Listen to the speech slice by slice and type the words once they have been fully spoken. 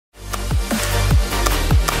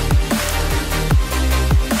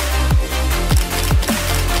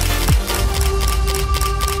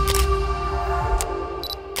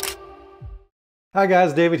Hi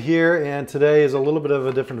guys, David here, and today is a little bit of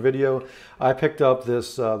a different video. I picked up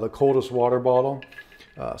this the Coldest water bottle.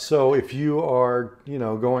 So if you are,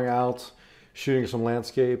 going out shooting some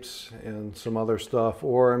landscapes and some other stuff,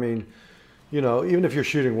 or even if you're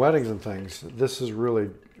shooting weddings and things, this is really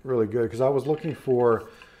good because I was looking for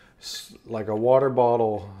like a water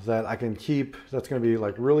bottle that I can keep that's going to be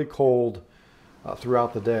like really cold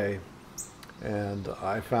throughout the day, and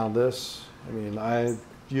I found this. I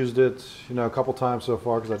used it, a couple times so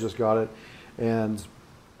far because I just got it, and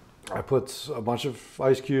I put a bunch of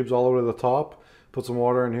ice cubes all the way to the top, put some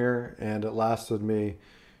water in here, and it lasted me,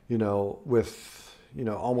 with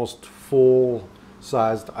almost full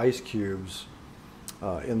sized ice cubes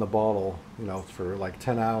in the bottle, for like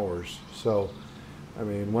 10 hours. So,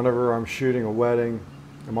 whenever I'm shooting a wedding,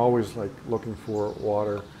 I'm always like looking for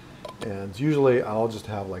water, and usually I'll just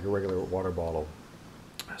have like a regular water bottle.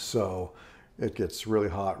 So it gets really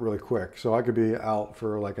hot really quick. So I could be out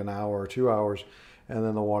for like an hour or 2 hours, and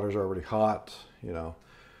then the water's already hot,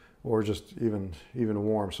 or just even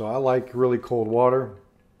warm. So I like really cold water.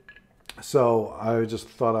 So I just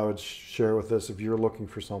thought I would share with this. If you're looking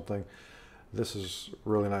for something, this is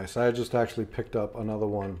really nice. I just actually picked up another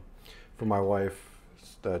one for my wife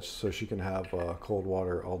so she can have cold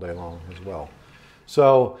water all day long as well.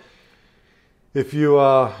 So if you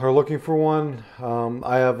are looking for one,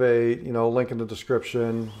 I have a link in the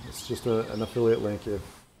description. It's just an affiliate link.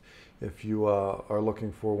 If you are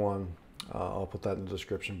looking for one, I'll put that in the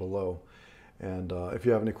description below. And if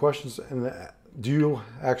you have any questions, and do you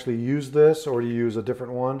actually use this or do you use a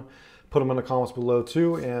different one? Put them in the comments below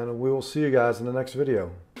too, and we will see you guys in the next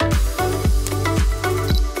video.